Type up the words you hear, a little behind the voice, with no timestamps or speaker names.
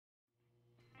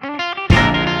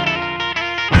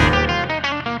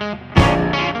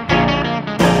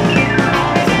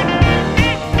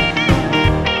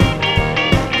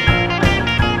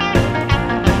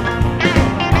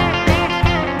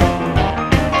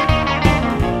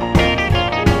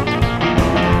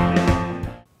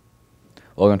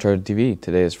Welcome to Charger TV.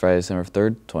 Today is Friday, December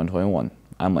 3rd, 2021.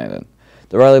 I'm Landon.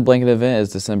 The Riley Blanket event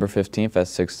is December 15th at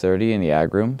 6:30 in the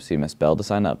Ag Room. See Miss Bell to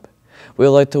sign up. We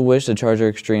would like to wish the Charger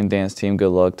Extreme Dance team good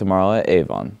luck tomorrow at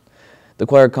Avon. The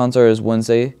choir concert is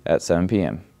Wednesday at 7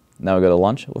 p.m. Now we go to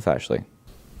lunch with Ashley.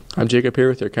 I'm Jacob here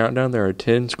with your countdown. There are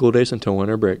 10 school days until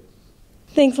winter break.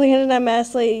 Thanks, Landon. I'm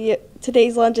Ashley.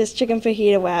 Today's lunch is chicken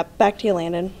fajita wrap. Back to you,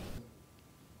 Landon.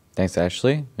 Thanks,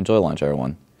 Ashley. Enjoy lunch,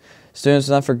 everyone. Students,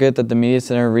 do not forget that the Media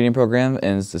Center reading program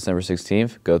ends December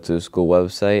 16th. Go to the school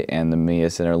website and the Media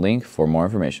Center link for more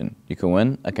information. You can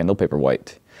win a Kindle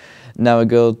Paperwhite. Now we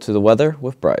go to the weather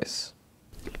with Bryce.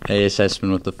 Hey,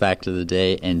 assessment with the fact of the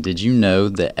day. And did you know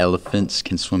that elephants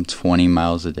can swim 20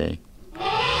 miles a day?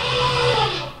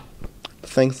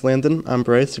 Thanks, Landon. I'm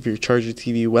Bryce with your Charger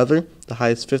TV weather. The high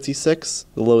is 56,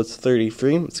 the low is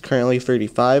 33. It's currently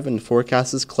 35, and the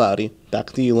forecast is cloudy.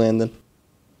 Back to you, Landon.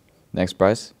 Next,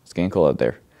 Bryce. It's getting cold out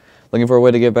there. Looking for a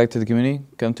way to give back to the community?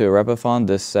 Come to a Rapathon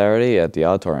this Saturday at the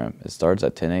auditorium. It starts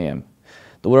at 10 a.m.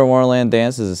 The Winter Wonderland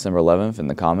Dance is December 11th in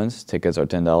the Commons. Tickets are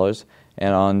 $10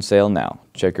 and on sale now.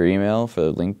 Check your email for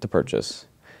the link to purchase.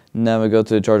 Now we go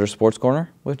to the Charger Sports Corner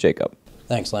with Jacob.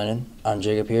 Thanks, Landon. I'm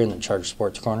Jacob here in the Charger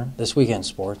Sports Corner. This weekend's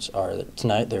sports are that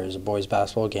tonight there is a boys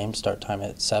basketball game, start time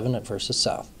at 7 at versus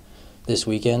South. This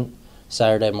weekend,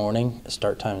 Saturday morning,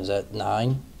 start time is at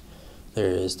 9.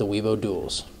 There is the Weibo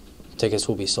Duels. Tickets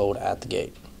will be sold at the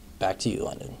gate. Back to you,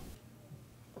 Landon.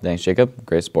 Thanks, Jacob.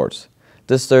 Great sports.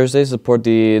 This Thursday, support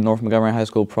the North Montgomery High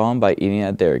School prom by eating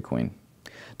at Dairy Queen.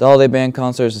 The Holiday Band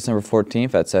concert is December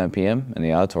 14th at 7 p.m. in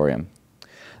the auditorium.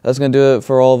 That's going to do it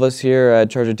for all of us here at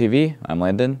Charger TV. I'm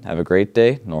Landon. Have a great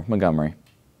day, North Montgomery.